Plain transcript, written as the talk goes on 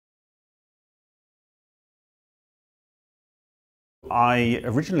I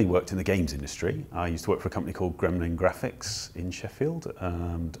originally worked in the games industry. I used to work for a company called Gremlin Graphics in Sheffield,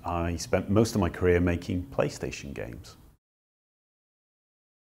 and I spent most of my career making PlayStation games.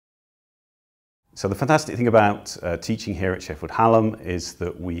 So the fantastic thing about teaching here at Sheffield Hallam is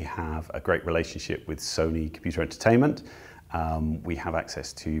that we have a great relationship with Sony Computer Entertainment. We have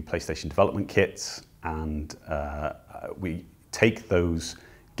access to PlayStation development kits, and we take those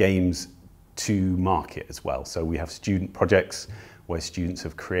games to market as well. So we have student projects where students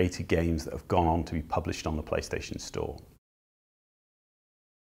have created games that have gone on to be published on the PlayStation Store.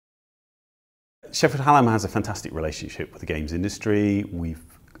 Sheffield Hallam has a fantastic relationship with the games industry. We've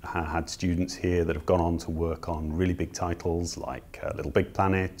had students here that have gone on to work on really big titles like Little Big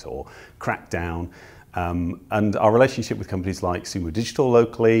Planet or Crackdown. And our relationship with companies like Sumo Digital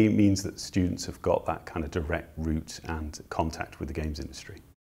locally means that students have got that kind of direct route and contact with the games industry.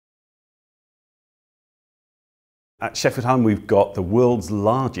 At Sheffield Hallam, we've got the world's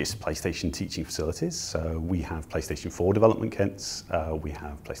largest PlayStation teaching facilities. So we have PlayStation 4 development kits, we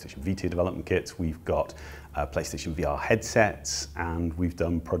have PlayStation Vita development kits, we've got PlayStation VR headsets, and we've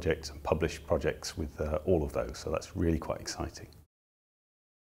done projects and published projects with all of those. So that's really quite exciting.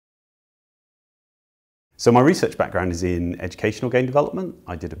 So my research background is in educational game development.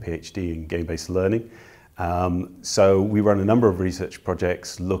 I did a PhD in game-based learning. So we run a number of research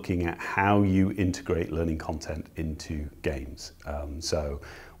projects looking at how you integrate learning content into games. So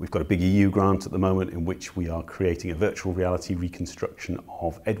we've got a big EU grant at the moment in which we are creating a virtual reality reconstruction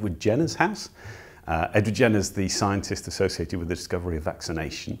of Edward Jenner's house. Edward Jenner's the scientist associated with the discovery of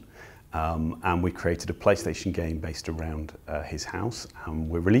vaccination. And we created a PlayStation game based around his house, and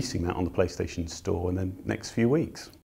we're releasing that on the PlayStation Store in the next few weeks.